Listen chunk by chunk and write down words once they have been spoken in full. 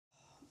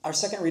Our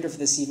second reader for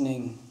this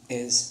evening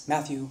is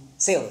Matthew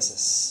Silvia,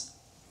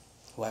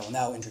 who I will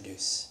now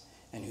introduce,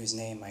 and whose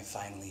name I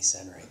finally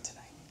said right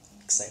tonight.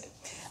 Excited.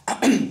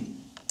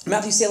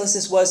 Matthew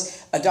Silvia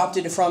was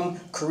adopted from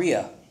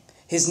Korea.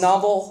 His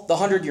novel, The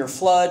 100-Year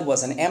Flood,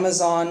 was an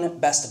Amazon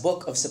Best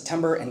Book of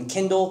September and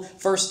Kindle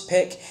First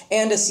Pick,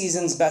 and a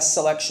Season's Best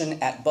Selection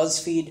at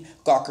BuzzFeed,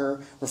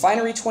 Gawker,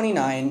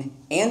 Refinery29,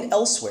 and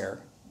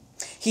elsewhere.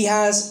 He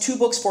has 2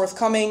 books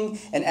forthcoming,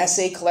 an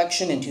essay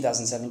collection in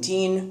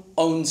 2017,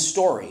 Own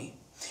Story,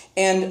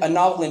 and a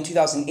novel in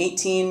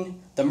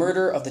 2018, The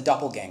Murder of the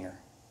Doppelganger.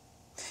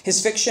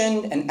 His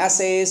fiction and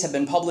essays have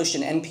been published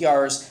in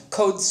NPR's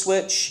Code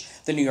Switch,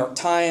 The New York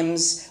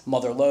Times,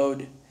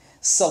 Motherlode,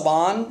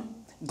 Salon,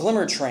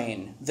 Glimmer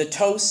Train, The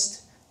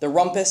Toast, The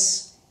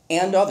Rumpus,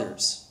 and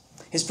others.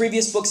 His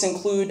previous books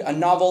include a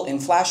novel in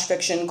flash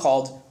fiction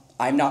called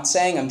I'm Not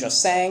Saying, I'm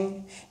Just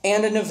Saying,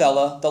 and a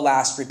novella, The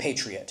Last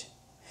Repatriate.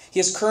 He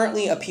is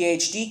currently a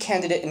PhD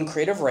candidate in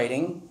creative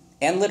writing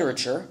and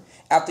literature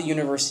at the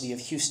University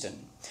of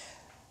Houston.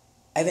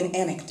 I have an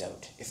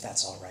anecdote, if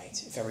that's all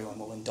right, if everyone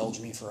will indulge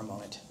me for a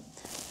moment.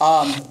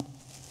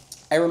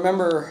 I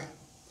remember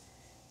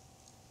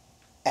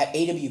at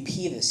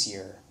AWP this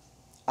year,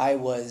 I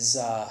was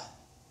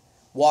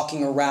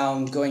walking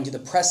around going to the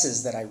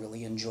presses that I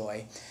really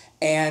enjoy,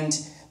 and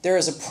there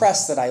is a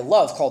press that I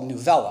love called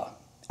Novella.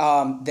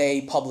 They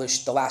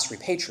published The Last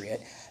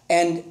Repatriate,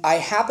 and I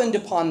happened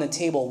upon the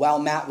table while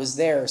Matt was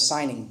there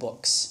signing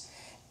books,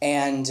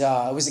 and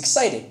I was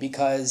excited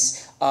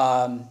because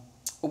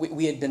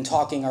we had been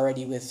talking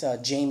already with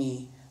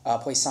Jamie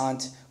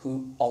Poissant,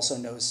 who also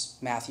knows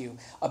Matthew,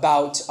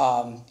 about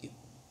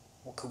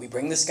could we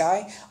bring this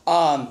guy?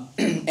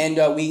 And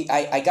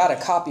I got a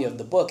copy of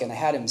the book and I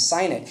had him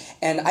sign it.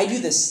 And I do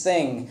this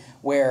thing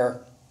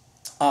where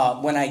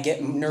when I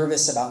get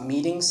nervous about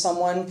meeting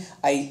someone,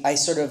 I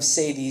sort of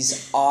say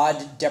these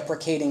odd,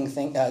 deprecating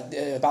things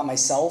about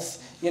myself,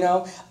 you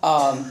know.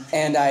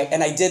 And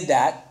I did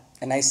that.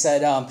 And I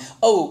said,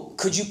 oh,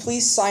 could you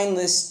please sign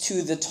this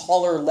to the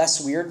taller,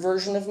 less weird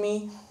version of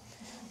me?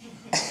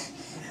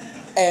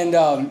 And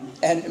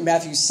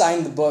Matthew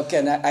signed the book,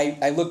 and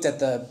I looked at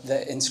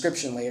the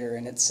inscription later,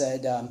 and it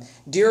said,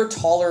 Dear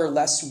taller,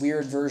 less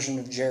weird version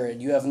of Jared,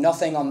 you have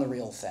nothing on the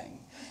real thing.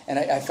 And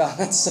I found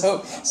that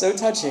so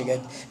touching,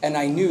 and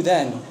I knew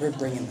then, we're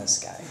bringing this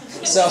guy.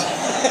 So,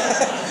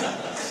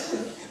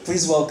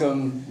 please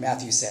welcome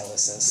Matthew Silvia.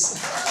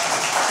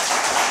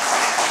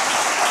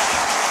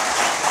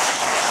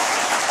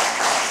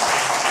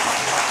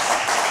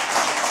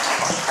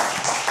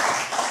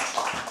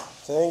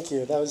 Thank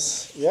you.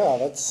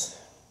 That's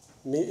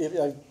me.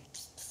 I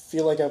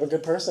feel like I'm a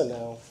good person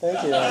now.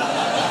 Thank you.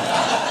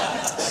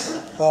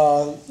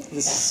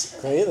 This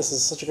is great. This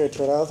is such a great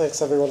turnout.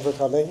 Thanks everyone for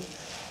coming.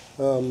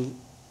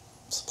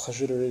 It's a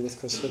pleasure to read with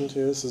Kristen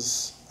too. This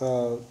is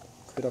a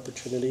great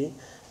opportunity.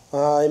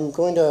 I'm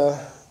going to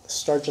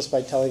start just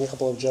by telling a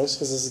couple of jokes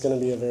because this is going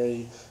to be a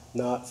very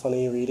not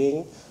funny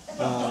reading.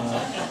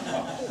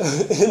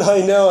 And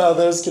I know how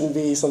those can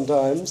be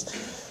sometimes.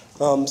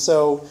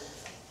 So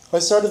I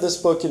started this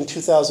book in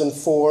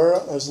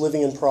 2004. I was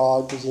living in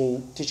Prague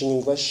teaching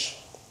English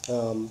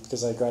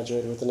because I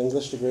graduated with an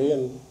English degree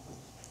and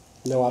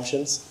no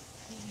options.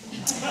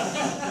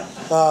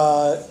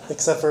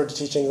 Except for to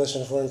teach English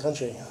in a foreign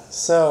country.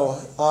 So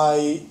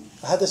I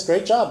had this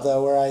great job,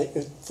 though, where I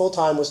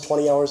full-time was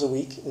 20 hours a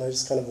week, and I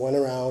just kind of went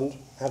around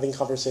having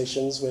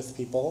conversations with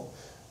people,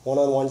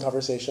 one-on-one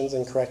conversations,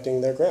 and correcting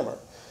their grammar.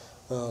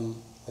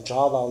 A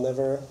job I'll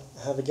never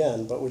have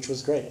again, but which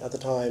was great at the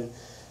time.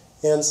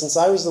 And since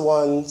I was the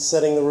one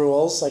setting the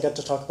rules, I got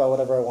to talk about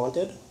whatever I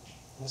wanted.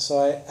 And so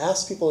I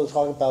asked people to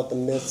talk about the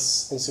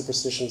myths and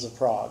superstitions of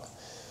Prague.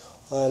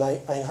 And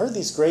I heard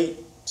these great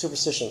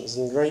superstitions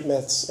and great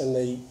myths, and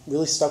they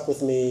really stuck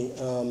with me,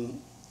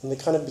 and they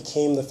kind of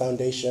became the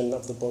foundation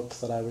of the book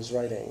that I was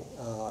writing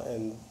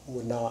and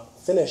would not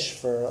finish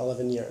for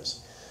 11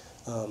 years.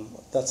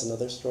 That's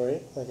another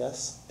story, I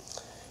guess.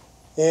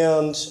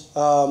 And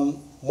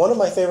one of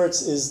my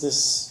favorites is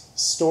this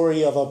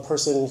story of a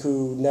person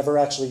who never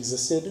actually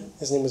existed.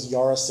 His name was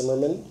Yara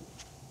Zimmerman.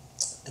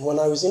 And when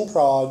I was in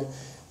Prague,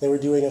 they were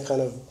doing a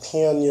kind of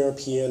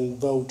pan-European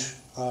vote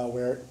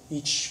where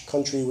each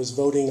country was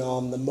voting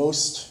on the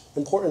most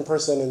important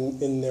person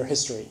in their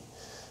history.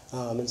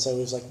 And so it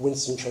was like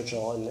Winston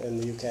Churchill in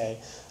the UK.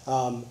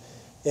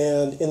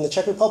 And in the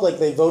Czech Republic,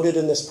 they voted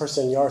in this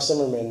person, Yara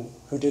Zimmerman,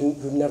 who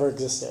never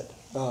existed.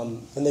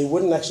 And they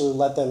wouldn't actually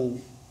let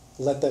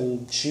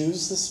them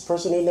choose this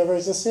person who never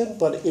existed,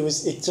 but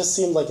it just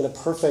seemed like a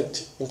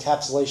perfect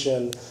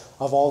encapsulation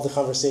of all the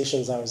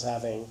conversations I was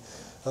having.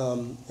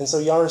 And so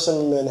Jaroslav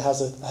Zimmerman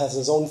has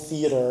his own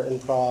theater in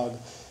Prague,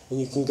 and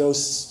you can go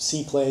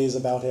see plays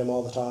about him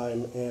all the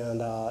time.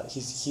 And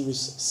he was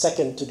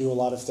second to do a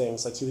lot of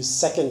things. Like he was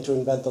second to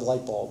invent the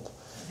light bulb,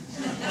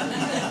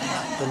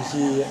 and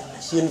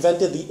he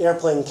invented the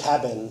airplane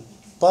cabin,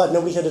 but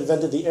nobody had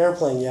invented the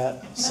airplane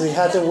yet, so he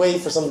had to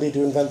wait for somebody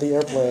to invent the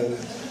airplane.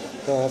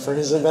 For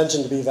his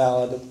invention to be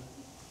valid.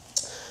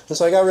 And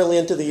so I got really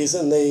into these,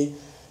 and they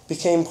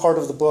became part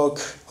of the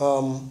book.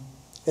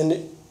 And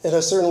at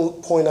a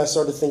certain point, I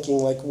started thinking,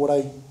 like, what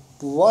I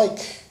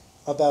like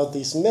about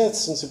these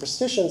myths and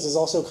superstitions is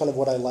also kind of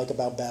what I like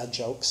about bad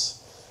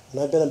jokes.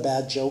 And I've been a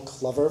bad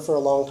joke lover for a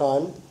long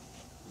time.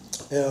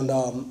 And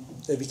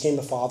I became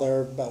a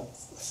father about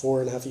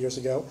 4.5 years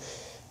ago.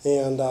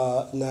 And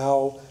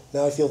now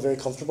I feel very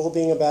comfortable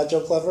being a bad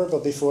joke lover,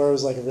 but before it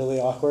was like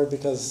really awkward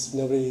because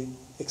nobody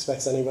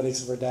expects anybody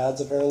except for dads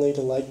apparently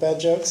to like bad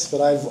jokes,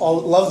 but I've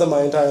loved them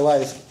my entire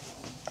life.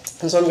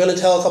 And so I'm going to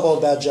tell a couple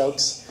of bad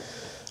jokes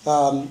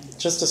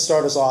just to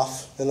start us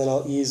off, and then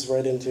I'll ease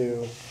right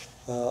into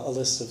a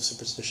list of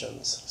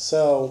superstitions.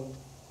 So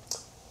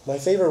my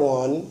favorite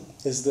one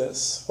is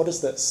this. What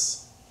is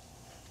this?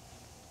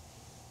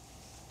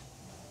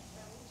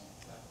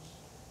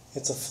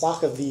 It's a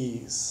flock of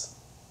these.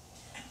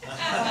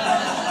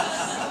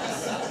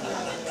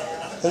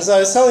 And so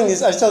I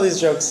tell these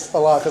jokes a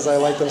lot because I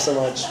like them so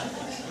much.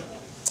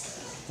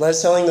 And I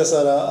was telling this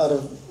at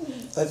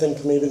I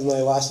think maybe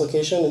my last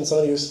location, and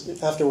somebody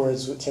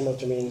afterwards came up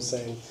to me and was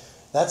saying,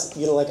 "That's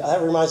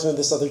that reminds me of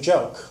this other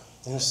joke."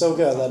 And it was so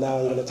good that now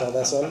I'm going to tell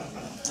this one.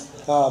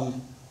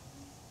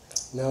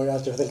 Now we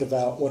have to think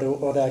about what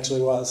it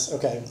actually was.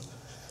 Okay,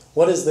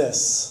 what is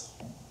this?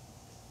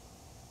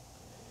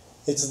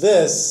 It's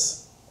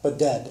this, but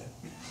dead.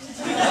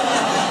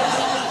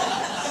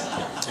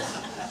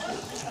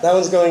 That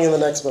one's going in the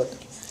next book.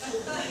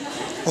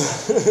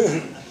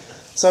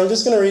 So I'm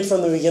just going to read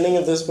from the beginning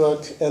of this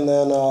book and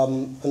then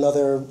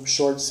another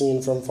short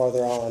scene from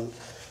farther on.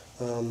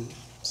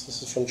 So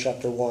this is from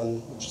chapter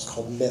 1, which is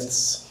called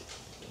Myths.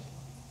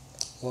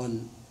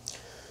 1.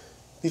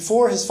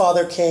 Before his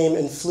father came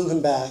and flew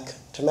him back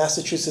to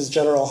Massachusetts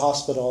General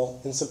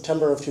Hospital in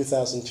September of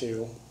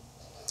 2002,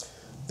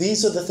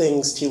 these are the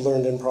things T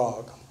learned in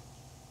Prague.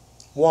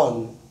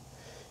 1.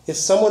 If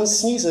someone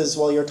sneezes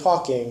while you're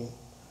talking,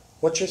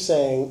 what you're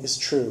saying is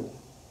true.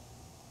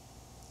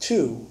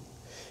 2.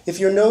 If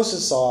your nose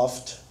is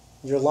soft,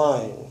 you're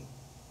lying.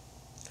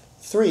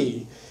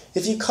 3.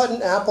 If you cut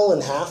an apple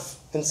in half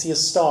and see a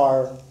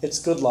star, it's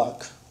good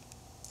luck.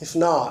 If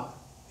not,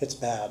 it's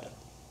bad.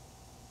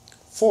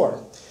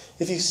 4.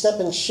 If you step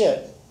in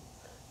shit,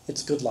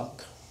 it's good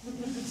luck.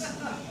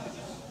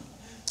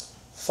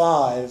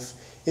 5.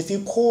 If you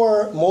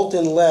pour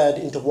molten lead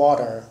into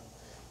water,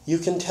 you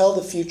can tell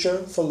the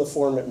future from the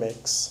form it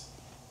makes.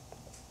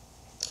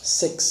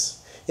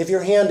 6. If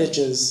your hand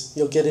itches,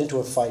 you'll get into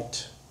a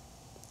fight.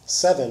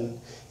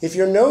 7. If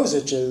your nose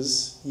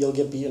itches, you'll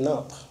get beaten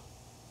up.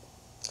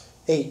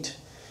 8.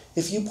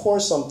 If you pour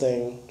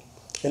something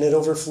and it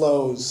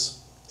overflows,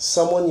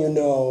 someone you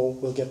know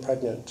will get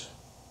pregnant.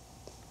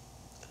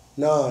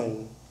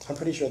 9. I'm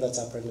pretty sure that's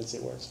how pregnancy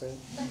works, right?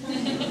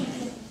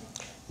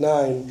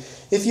 9.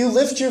 If you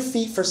lift your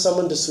feet for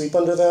someone to sweep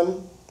under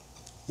them,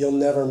 you'll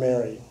never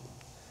marry.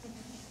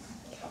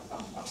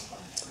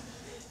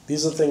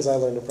 These are the things I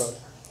learned abroad.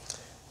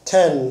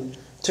 10.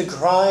 To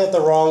cry at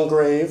the wrong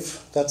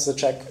grave, that's the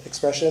Czech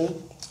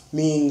expression,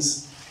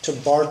 means to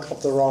bark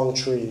up the wrong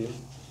tree.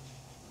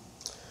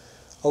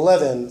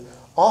 11.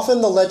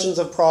 Often the legends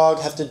of Prague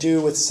have to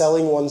do with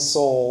selling one's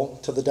soul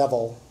to the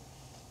devil.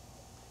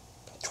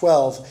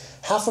 12.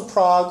 Half of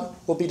Prague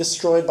will be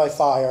destroyed by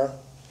fire,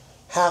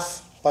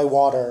 half by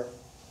water.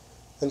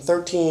 And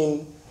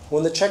 13.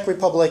 When the Czech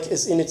Republic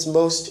is in its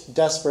most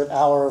desperate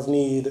hour of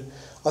need,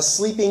 a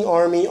sleeping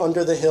army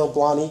under the hill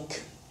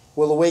Blaník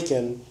will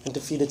awaken and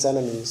defeat its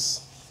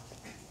enemies.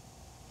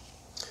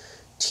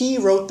 T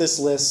wrote this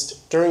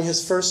list during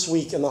his first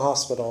week in the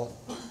hospital.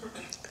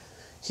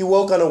 He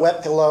woke on a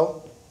wet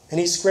pillow, and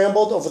he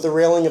scrambled over the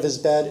railing of his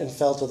bed and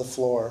fell to the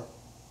floor.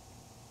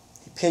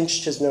 He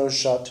pinched his nose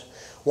shut.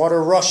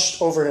 Water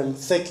rushed over him,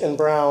 thick and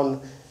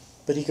brown,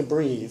 but he could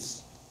breathe.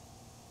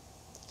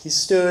 He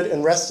stood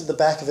and rested the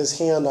back of his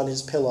hand on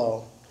his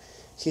pillow.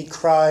 He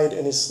cried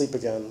in his sleep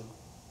again.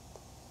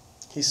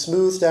 He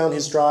smoothed down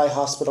his dry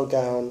hospital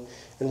gown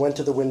and went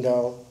to the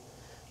window.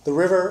 The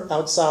river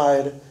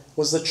outside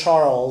was the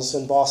Charles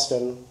in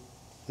Boston,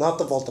 not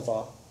the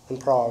Vltava in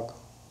Prague.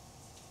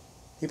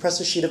 He pressed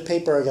a sheet of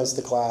paper against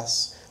the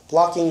glass,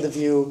 blocking the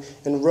view,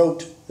 and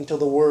wrote until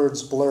the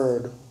words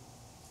blurred.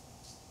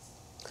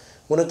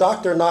 When a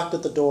doctor knocked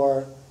at the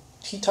door,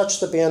 he touched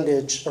the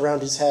bandage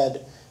around his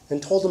head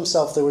and told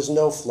himself there was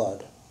no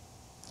flood.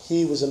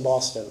 He was in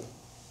Boston.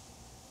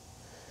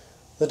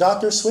 The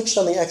doctor switched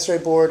on the x-ray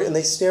board and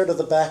they stared at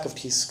the back of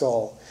T's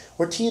skull.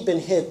 Where T had been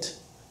hit,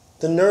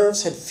 the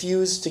nerves had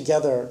fused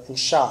together in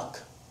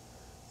shock,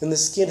 and the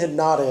skin had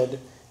knotted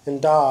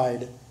and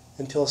died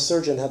until a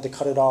surgeon had to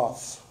cut it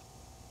off.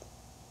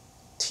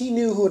 T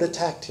knew who had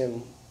attacked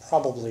him,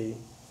 probably.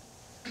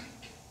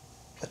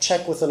 A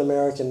Czech with an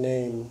American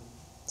name,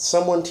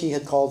 someone T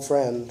had called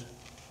friend.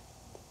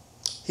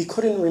 He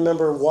couldn't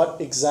remember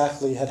what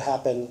exactly had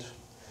happened.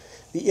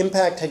 The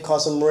impact had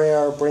caused him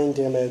rare brain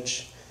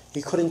damage.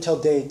 He couldn't tell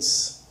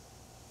dates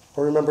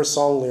or remember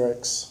song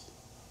lyrics.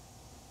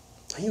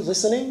 "Are you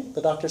listening?"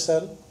 the doctor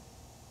said.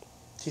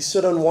 He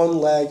stood on one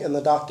leg and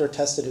the doctor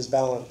tested his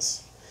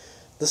balance.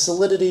 The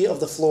solidity of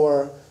the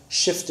floor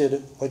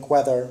shifted like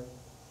weather.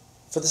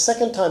 For the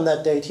second time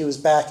that day, he was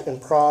back in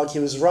Prague. He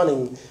was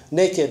running,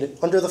 naked,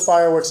 under the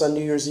fireworks on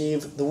New Year's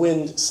Eve, the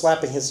wind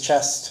slapping his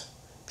chest.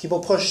 People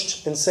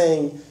pushed and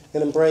sang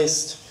and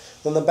embraced.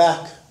 Then the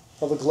back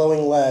of a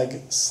glowing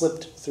leg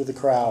slipped through the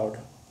crowd.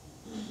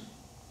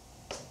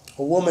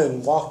 A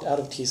woman walked out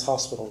of T's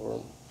hospital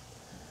room.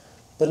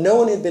 But no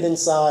one had been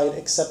inside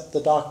except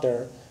the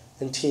doctor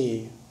and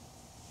T.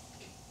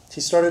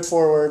 T started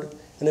forward,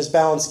 and his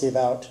balance gave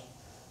out.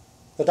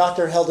 The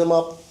doctor held him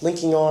up,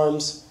 linking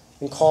arms,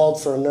 and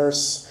called for a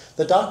nurse.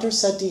 The doctor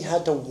said T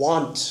had to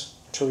want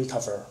to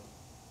recover.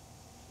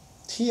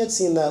 T had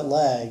seen that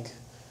leg,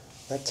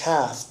 that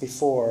calf,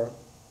 before.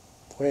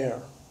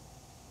 Where?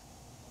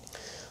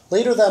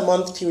 Later that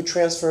month, T would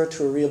transfer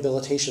to a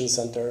rehabilitation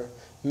center,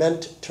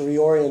 meant to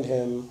reorient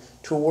him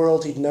to a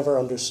world he'd never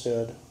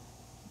understood.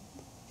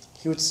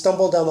 He would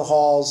stumble down the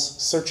halls,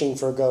 searching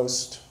for a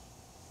ghost.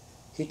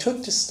 He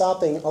took to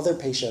stopping other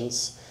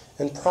patients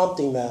and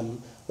prompting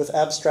them with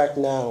abstract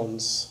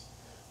nouns.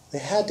 They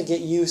had to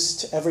get used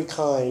to every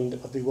kind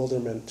of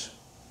bewilderment.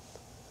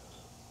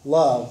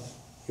 Love,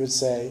 he would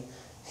say,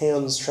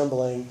 hands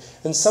trembling,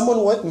 and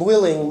someone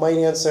willing might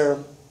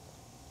answer,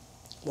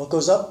 what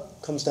goes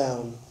up comes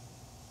down.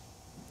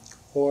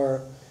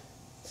 Or,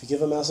 if you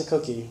give a mouse a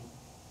cookie.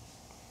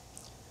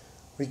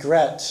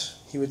 Regret,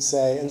 he would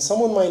say, and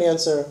someone might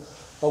answer,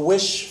 a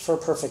wish for a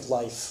perfect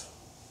life.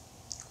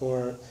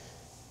 Or,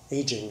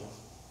 aging.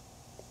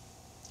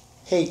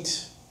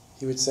 Hate,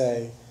 he would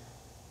say,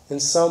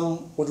 and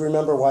some would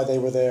remember why they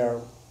were there.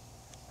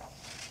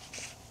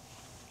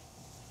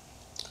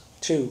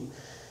 2.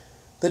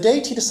 The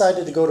day he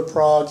decided to go to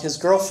Prague, his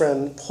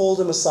girlfriend pulled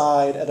him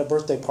aside at a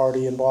birthday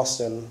party in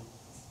Boston.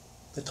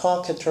 The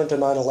talk had turned to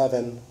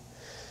 9/11.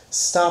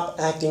 Stop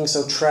acting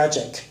so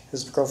tragic,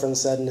 his girlfriend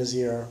said in his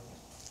ear.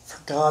 For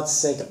God's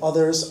sake,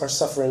 others are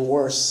suffering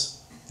worse.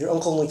 Your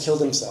uncle only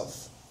killed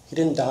himself. He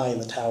didn't die in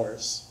the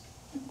towers.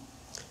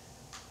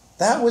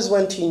 That was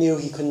when T knew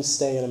he couldn't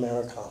stay in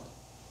America.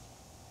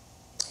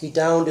 He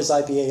downed his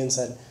IPA and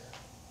said,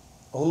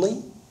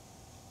 only?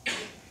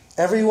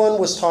 Everyone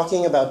was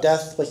talking about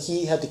death, but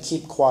he had to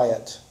keep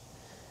quiet.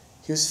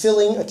 He was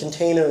filling a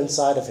container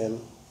inside of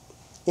him.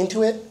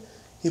 Into it,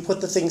 he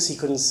put the things he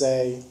couldn't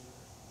say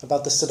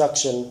about the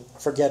seduction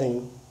of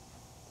forgetting.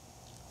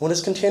 When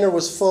his container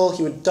was full,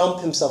 he would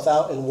dump himself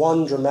out in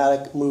one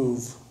dramatic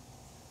move.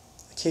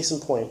 A case in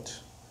point.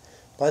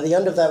 By the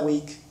end of that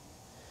week,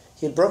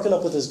 he had broken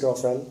up with his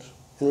girlfriend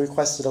and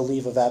requested a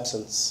leave of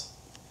absence.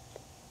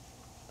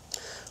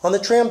 On the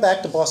tram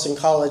back to Boston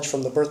College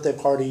from the birthday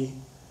party,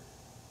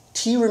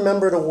 T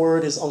remembered a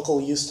word his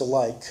uncle used to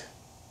like,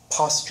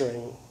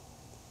 posturing.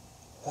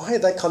 Why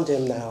had that come to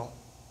him now?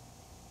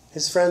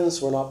 His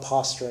friends were not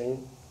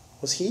posturing.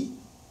 Was he?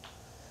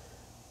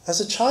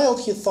 As a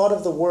child, he had thought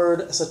of the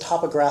word as a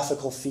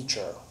topographical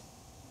feature.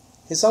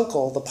 His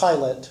uncle, the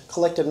pilot,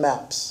 collected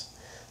maps.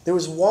 There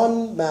was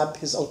one map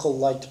his uncle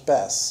liked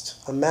best,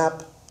 a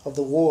map of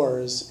the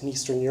wars in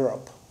Eastern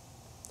Europe.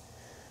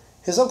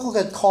 His uncle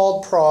had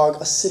called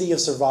Prague a city of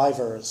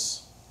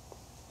survivors,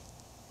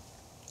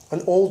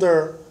 an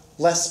older,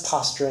 less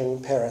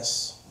posturing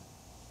Paris.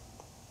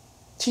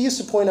 T used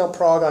to point out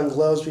Prague on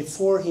globes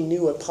before he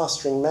knew what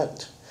posturing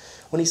meant,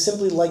 when he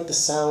simply liked the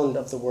sound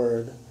of the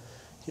word.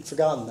 He'd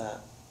forgotten that.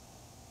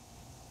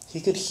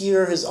 He could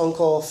hear his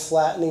uncle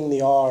flattening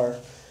the R,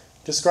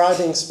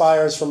 describing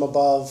spires from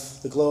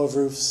above, the glow of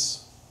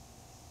roofs.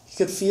 He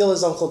could feel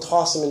his uncle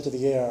toss him into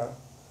the air,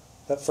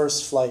 that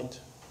first flight.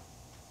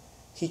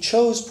 He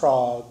chose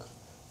Prague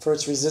for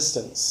its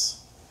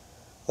resistance,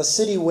 a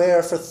city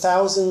where for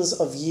thousands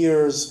of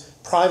years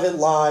private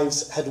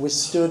lives had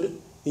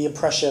withstood the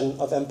oppression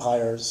of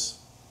empires,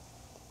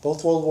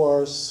 both world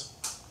wars,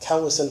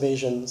 countless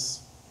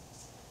invasions.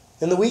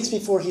 In the weeks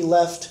before he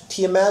left,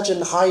 T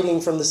imagined hiding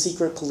from the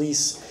secret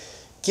police,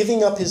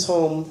 giving up his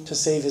home to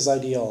save his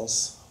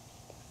ideals.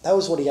 That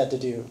was what he had to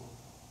do.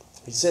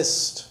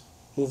 Resist,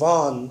 move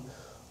on,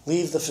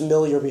 leave the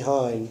familiar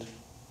behind.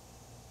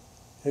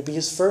 It would be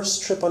his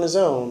first trip on his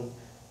own,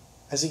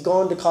 as he'd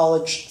gone to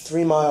college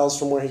 3 miles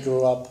from where he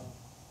grew up.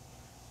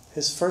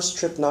 His first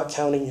trip not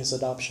counting his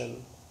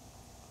adoption.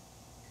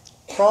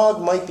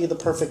 Prague might be the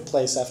perfect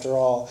place after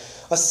all,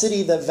 a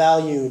city that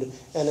valued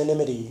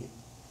anonymity,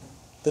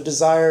 the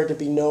desire to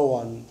be no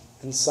one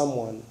and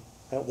someone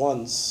at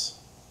once.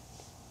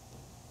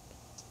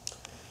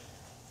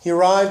 He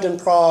arrived in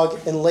Prague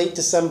in late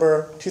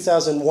December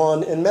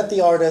 2001 and met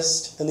the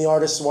artist and the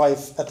artist's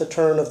wife at the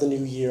turn of the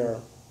new year.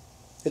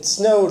 It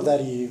snowed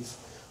that eve,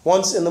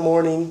 once in the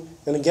morning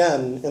and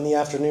again in the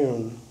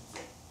afternoon.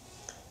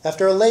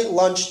 After a late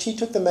lunch, T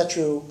took the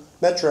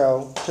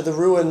metro to the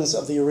ruins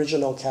of the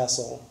original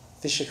castle,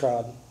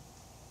 Vyšehrad.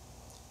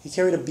 He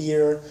carried a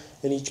beer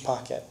in each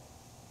pocket.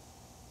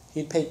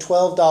 He'd paid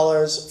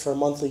 $12 for a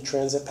monthly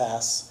transit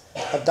pass,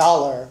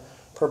 $1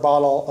 per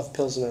bottle of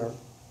Pilsner.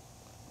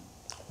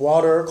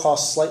 Water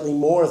cost slightly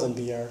more than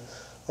beer,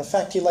 a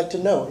fact he liked to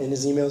note in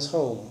his emails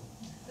home.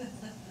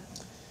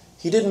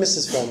 He did miss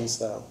his friends,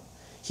 though.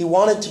 He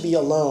wanted to be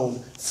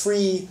alone,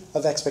 free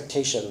of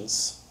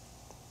expectations.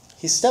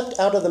 He stepped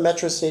out of the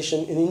metro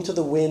station and into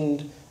the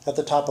wind at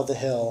the top of the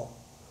hill.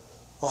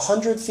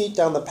 100 feet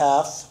down the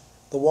path,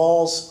 the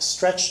walls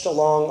stretched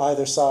along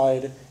either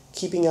side,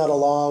 keeping out a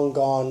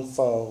long-gone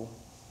foe.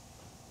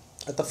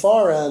 At the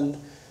far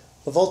end,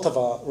 the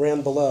Vltava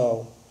ran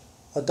below,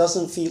 a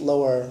dozen feet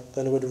lower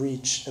than it would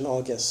reach in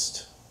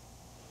August.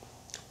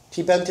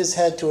 He bent his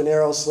head to a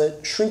narrow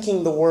slit,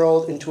 shrinking the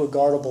world into a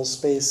guardable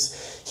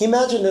space. He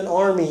imagined an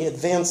army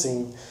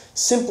advancing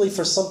simply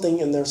for something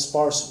in their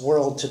sparse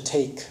world to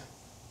take,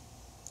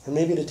 or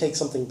maybe to take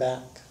something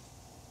back.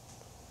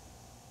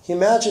 He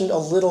imagined a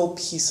little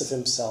piece of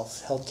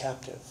himself held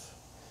captive.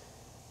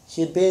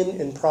 He had been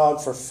in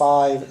Prague for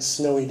 5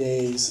 snowy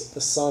days.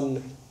 The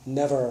sun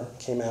never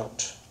came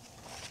out.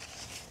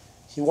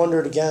 He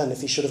wondered again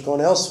if he should have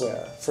gone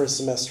elsewhere for a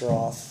semester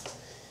off.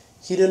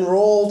 He'd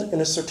enrolled in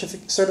a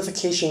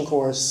certification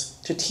course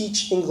to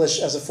teach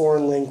English as a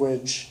foreign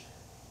language,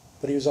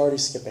 but he was already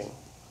skipping.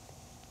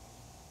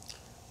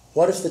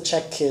 What if the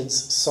Czech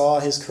kids saw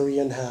his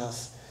Korean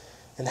half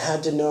and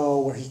had to know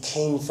where he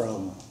came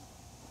from?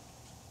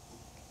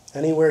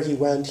 Anywhere he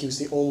went, he was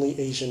the only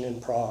Asian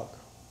in Prague.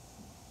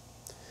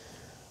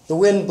 The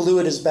wind blew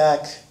at his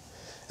back.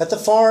 At the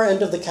far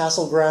end of the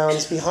castle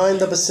grounds, behind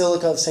the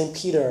Basilica of St.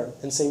 Peter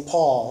and St.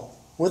 Paul,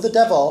 where the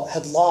devil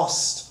had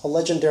lost a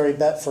legendary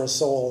bet for a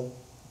soul,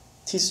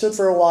 he stood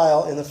for a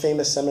while in the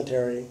famous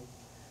cemetery.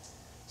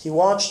 He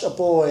watched a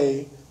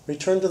boy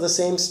return to the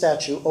same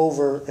statue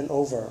over and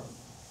over,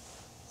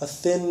 a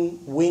thin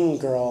wing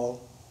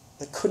girl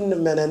that couldn't have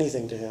meant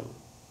anything to him.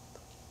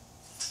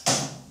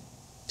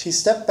 He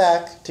stepped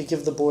back to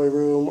give the boy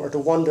room or to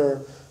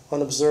wonder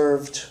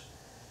unobserved.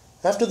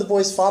 After the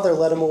boy's father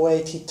led him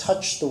away, he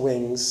touched the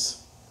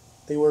wings.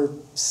 They were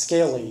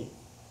scaly,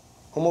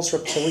 almost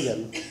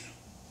reptilian.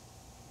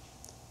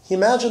 He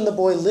imagined the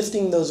boy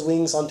lifting those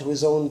wings onto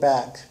his own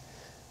back,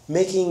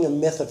 making a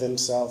myth of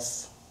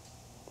himself.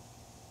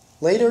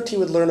 Later, he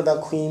would learn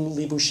about Queen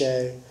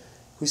Libouche,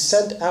 who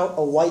sent out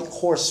a white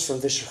horse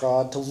from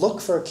Vyšehrad to look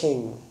for a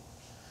king,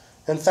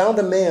 and found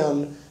a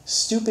man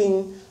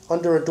stooping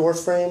under a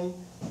doorframe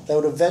that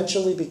would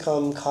eventually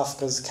become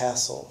Kafka's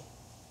castle.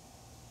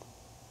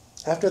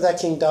 After that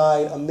king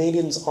died, a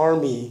maiden's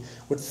army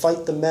would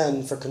fight the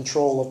men for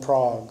control of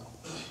Prague.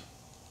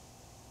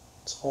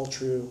 It's all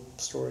true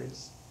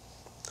stories.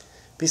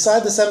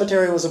 Beside the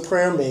cemetery was a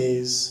prayer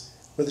maze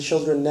where the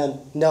children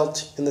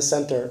knelt in the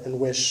center and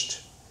wished.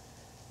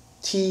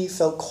 T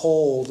felt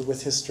cold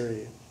with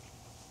history.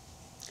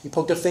 He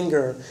poked a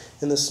finger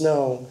in the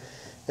snow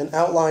and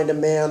outlined a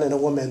man and a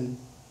woman,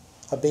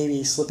 a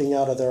baby slipping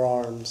out of their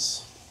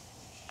arms.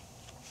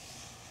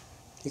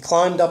 He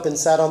climbed up and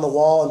sat on the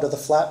wall under the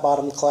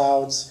flat-bottomed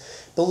clouds.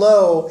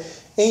 Below,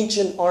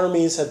 ancient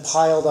armies had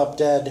piled up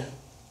dead,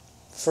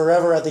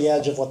 forever at the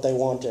edge of what they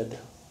wanted.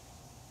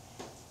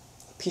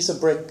 A piece of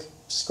brick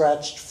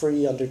scratched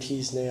free under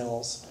T's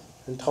nails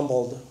and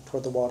tumbled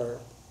toward the water.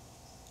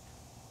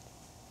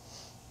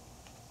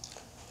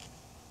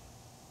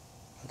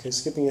 Okay,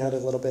 skipping ahead a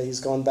little bit, he's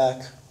gone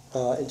back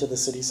into the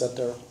city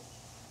center.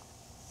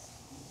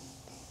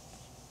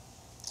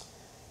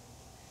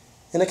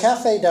 In a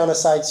cafe down a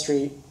side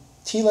street,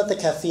 T let the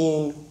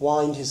caffeine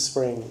wind his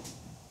spring.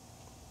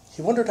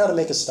 He wondered how to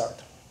make a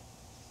start.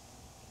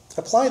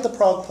 Apply at the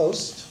Prague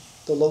Post,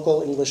 the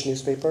local English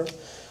newspaper,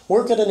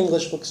 work at an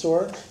English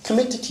bookstore,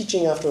 commit to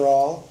teaching after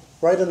all,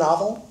 write a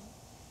novel,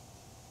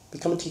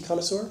 become a tea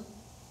connoisseur.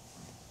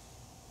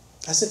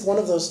 As if one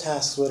of those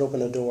tasks would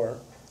open a door.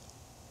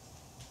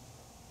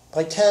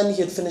 By 10,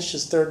 he had finished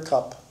his 3rd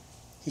cup.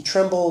 He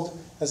trembled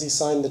as he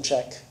signed the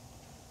check.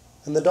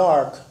 In the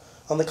dark,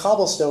 on the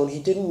cobblestone, he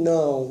didn't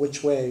know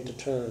which way to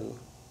turn.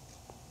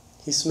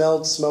 He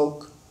smelled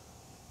smoke,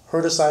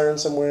 heard a siren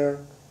somewhere.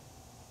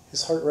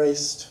 His heart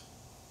raced.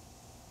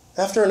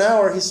 After an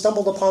hour, he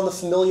stumbled upon the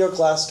familiar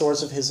glass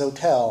doors of his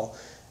hotel,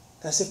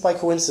 as if by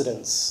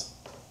coincidence.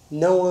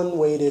 No one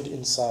waited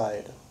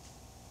inside.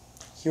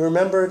 He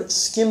remembered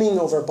skimming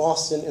over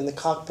Boston in the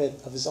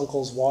cockpit of his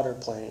uncle's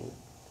waterplane,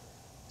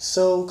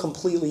 so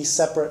completely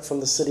separate from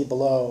the city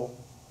below.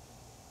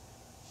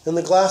 In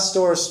the glass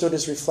door stood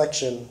his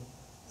reflection,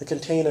 the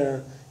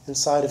container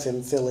inside of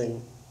him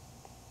filling.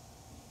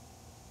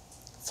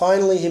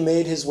 Finally, he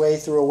made his way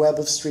through a web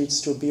of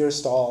streets to a beer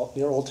stall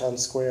near Old Town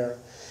Square.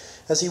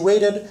 As he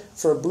waited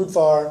for a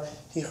budvar,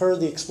 he heard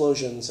the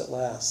explosions at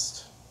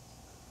last.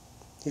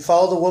 He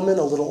followed a woman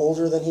a little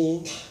older than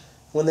he.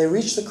 When they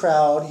reached the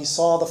crowd, he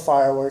saw the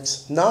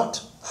fireworks,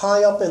 not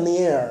high up in the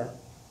air,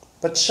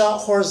 but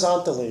shot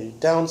horizontally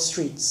down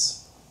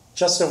streets,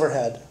 just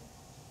overhead.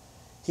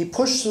 He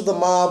pushed through the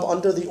mob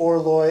under the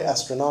Orloy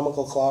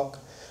astronomical clock,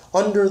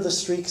 under the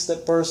streaks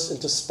that burst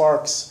into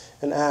sparks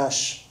and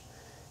ash.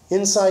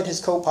 Inside his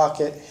coat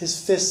pocket,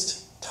 his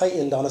fist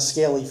tightened on a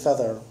scaly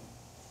feather.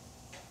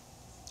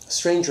 A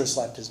stranger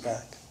slapped his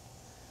back.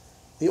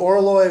 The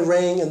Orloy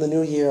rang in the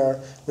new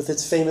year with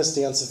its famous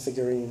dance of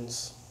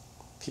figurines.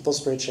 People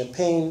sprayed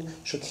champagne,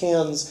 shook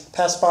hands,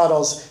 passed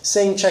bottles,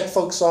 sang Czech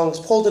folk songs,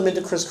 pulled him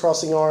into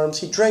crisscrossing arms.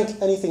 He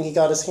drank anything he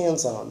got his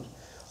hands on.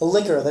 A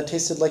liquor that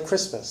tasted like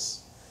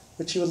Christmas,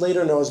 which he would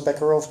later know as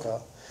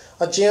Bekarovka.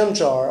 A jam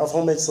jar of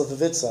homemade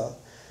slivovica.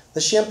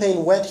 The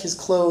champagne wet his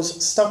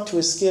clothes, stuck to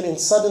his skin, and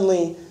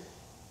suddenly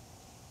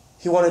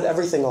he wanted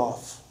everything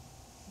off.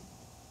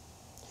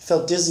 He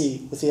felt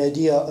dizzy with the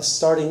idea of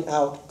starting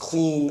out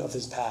clean of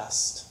his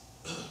past,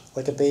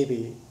 like a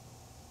baby,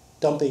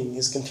 dumping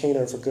his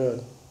container for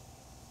good.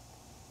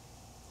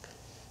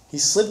 He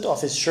slipped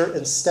off his shirt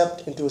and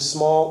stepped into a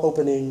small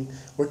opening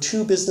where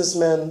two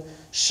businessmen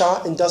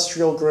shot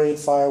industrial-grade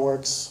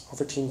fireworks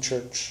over Team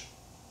Church.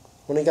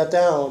 When he got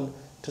down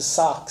to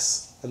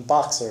socks and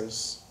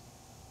boxers,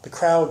 the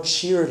crowd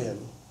cheered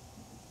him,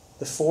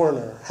 the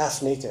foreigner,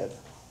 half naked.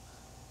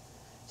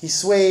 He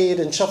swayed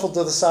and shuffled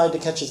to the side to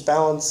catch his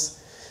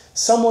balance.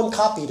 Someone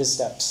copied his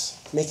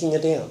steps, making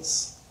a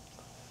dance.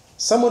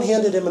 Someone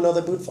handed him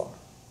another bootvar.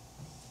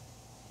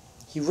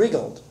 He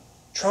wriggled,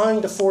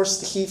 trying to force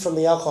the heat from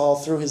the alcohol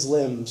through his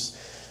limbs.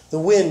 The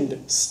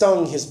wind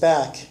stung his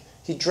back.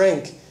 He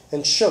drank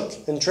and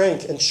shook and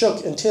drank and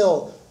shook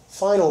until,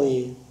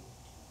 finally,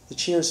 the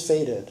cheers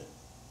faded,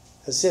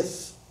 as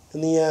if,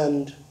 in the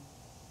end,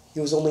 he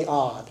was only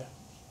odd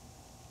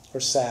or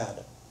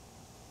sad.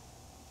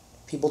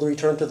 People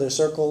returned to their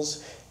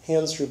circles,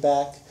 hands drew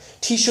back.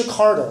 Tea shook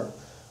harder.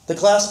 The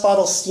glass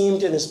bottle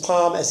steamed in his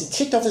palm. As he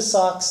kicked off his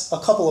socks, a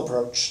couple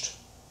approached,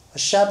 a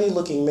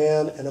shabby-looking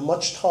man and a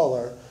much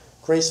taller,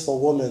 graceful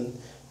woman,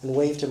 and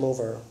waved him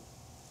over.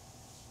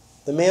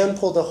 The man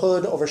pulled a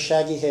hood over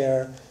shaggy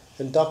hair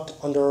and ducked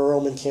under a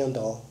Roman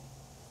candle.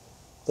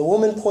 The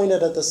woman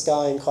pointed at the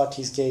sky and caught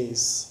his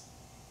gaze.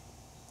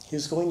 He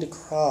was going to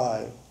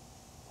cry.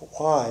 But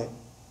why?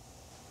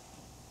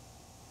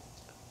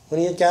 When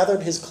he had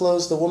gathered his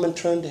clothes, the woman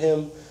turned to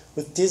him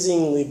with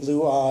dizzyingly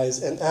blue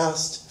eyes and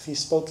asked if he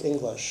spoke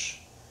English.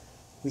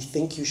 "We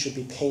think you should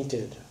be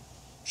painted,"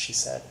 she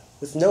said,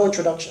 with no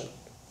introduction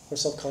or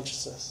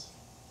self-consciousness.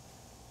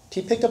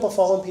 He picked up a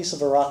fallen piece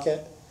of a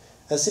rocket,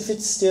 as if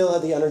it still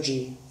had the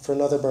energy for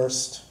another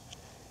burst.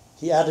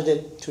 He added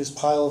it to his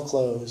pile of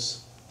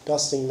clothes,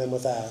 dusting them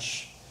with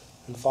ash,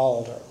 and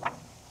followed her.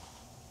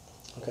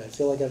 Okay, I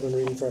feel like I've been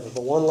reading forever,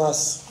 but one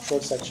last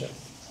short section.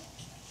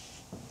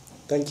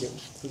 Thank you.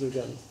 Thank you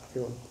again,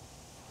 everyone.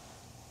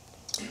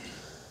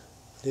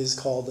 It is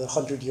called the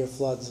 100-Year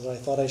Flood, so I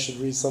thought I should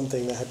read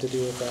something that had to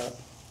do with that.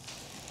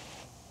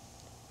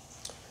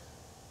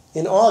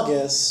 In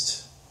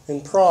August,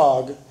 in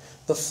Prague,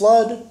 the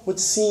flood would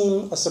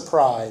seem a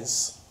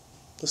surprise.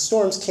 The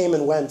storms came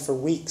and went for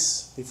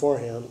weeks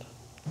beforehand.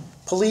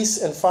 Police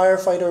and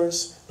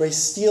firefighters raised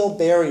steel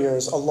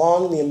barriers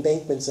along the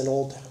embankments in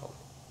Old Town,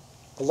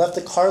 but left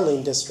the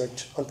Karlin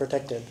district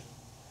unprotected.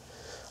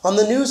 On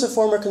the news, a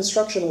former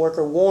construction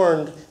worker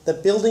warned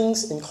that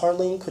buildings in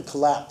Karlin could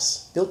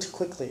collapse, built too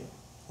quickly,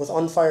 with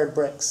unfired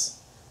bricks.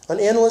 An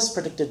analyst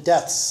predicted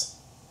deaths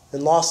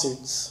and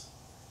lawsuits.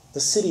 The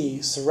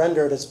city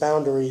surrendered its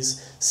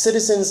boundaries.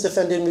 Citizens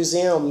defended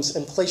museums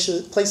and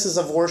places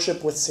of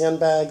worship with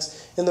sandbags.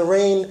 In the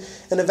rain,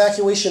 an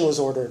evacuation was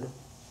ordered,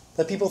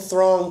 but people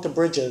thronged to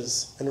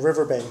bridges and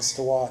riverbanks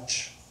to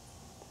watch.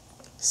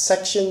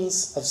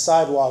 Sections of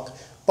sidewalk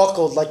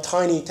buckled like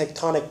tiny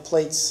tectonic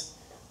plates.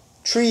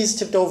 Trees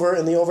tipped over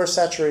in the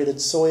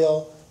oversaturated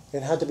soil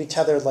and had to be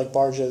tethered like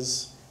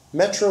barges.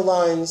 Metro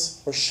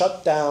lines were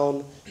shut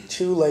down,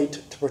 too late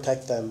to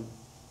protect them.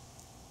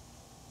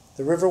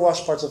 The river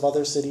washed parts of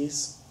other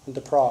cities into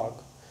Prague.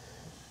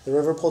 The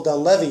river pulled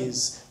down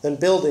levees, then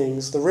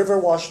buildings. The river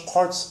washed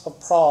parts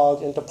of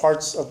Prague into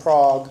parts of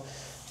Prague,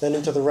 then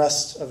into the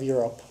rest of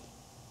Europe.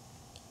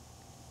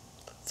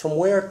 From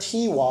where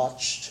T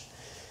watched,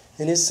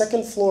 in his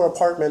second-floor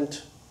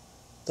apartment,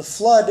 the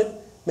flood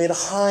made a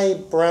high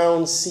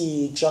brown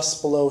sea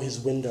just below his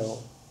window.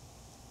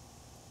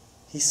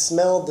 He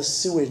smelled the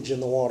sewage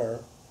in the water.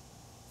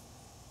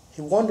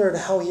 He wondered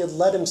how he had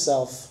let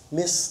himself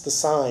miss the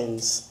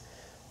signs.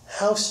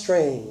 How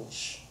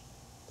strange,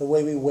 the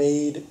way we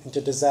wade into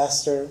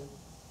disaster,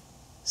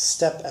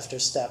 step after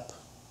step,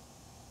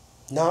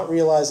 not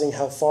realizing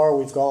how far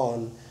we've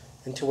gone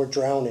until we're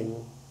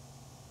drowning.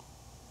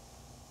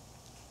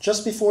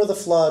 Just before the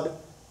flood,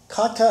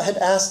 Katka had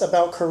asked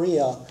about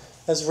Korea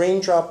as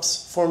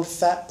raindrops formed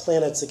fat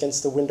planets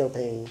against the window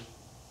pane.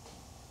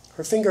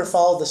 Her finger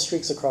followed the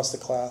streaks across the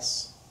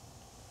class.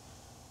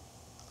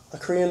 A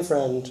Korean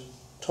friend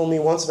told me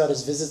once about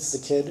his visits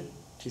as a kid,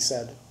 she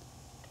said.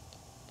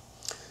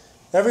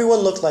 Everyone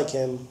looked like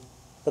him,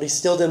 but he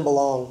still didn't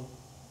belong.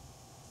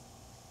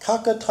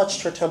 Katka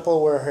touched her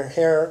temple where her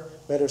hair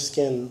met her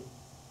skin.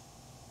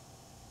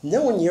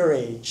 No one your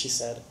age, she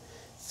said,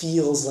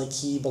 feels like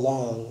he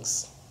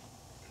belongs.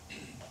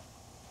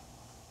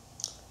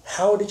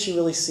 How did she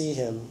really see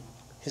him?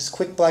 His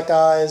quick black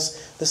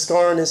eyes, the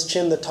scar on his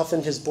chin that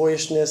toughened his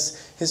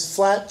boyishness, his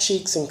flat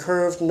cheeks and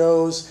curved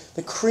nose,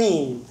 the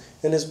cream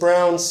in his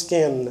brown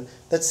skin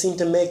that seemed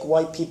to make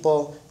white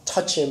people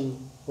touch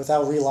him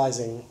without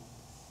realizing.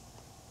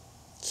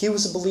 He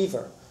was a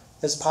believer,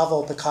 as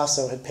Pablo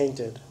Picasso had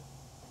painted.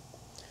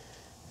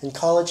 In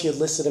college, he had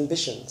listed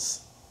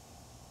ambitions: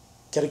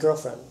 get a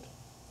girlfriend,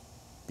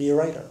 be a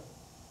writer,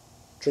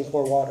 drink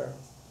more water,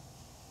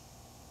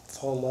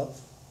 fall in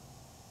love.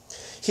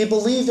 He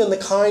believed in the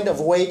kind of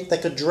weight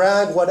that could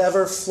drag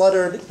whatever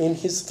fluttered in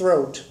his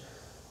throat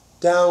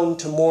down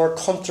to more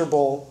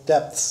comfortable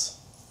depths,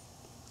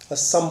 a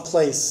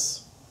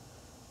someplace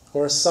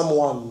or a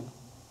someone.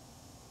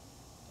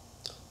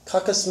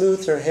 Kaka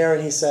smoothed her hair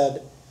and he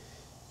said,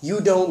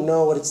 "You don't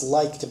know what it's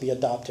like to be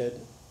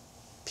adopted.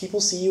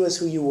 People see you as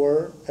who you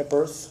were at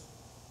birth,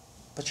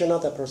 but you're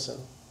not that person."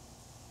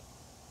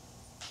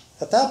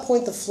 At that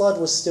point, the flood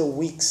was still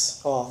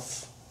weeks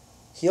off.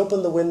 He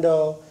opened the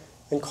window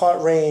and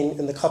caught rain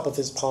in the cup of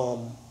his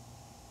palm.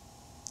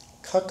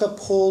 Kaka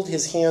pulled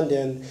his hand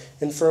in,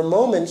 and for a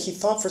moment he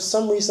thought for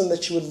some reason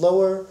that she would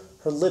lower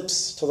her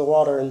lips to the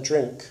water and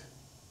drink.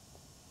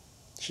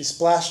 She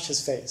splashed his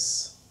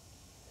face.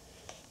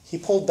 He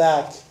pulled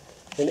back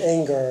in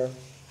anger,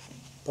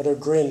 but her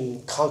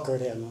grin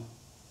conquered him.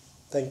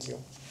 Thank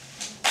you.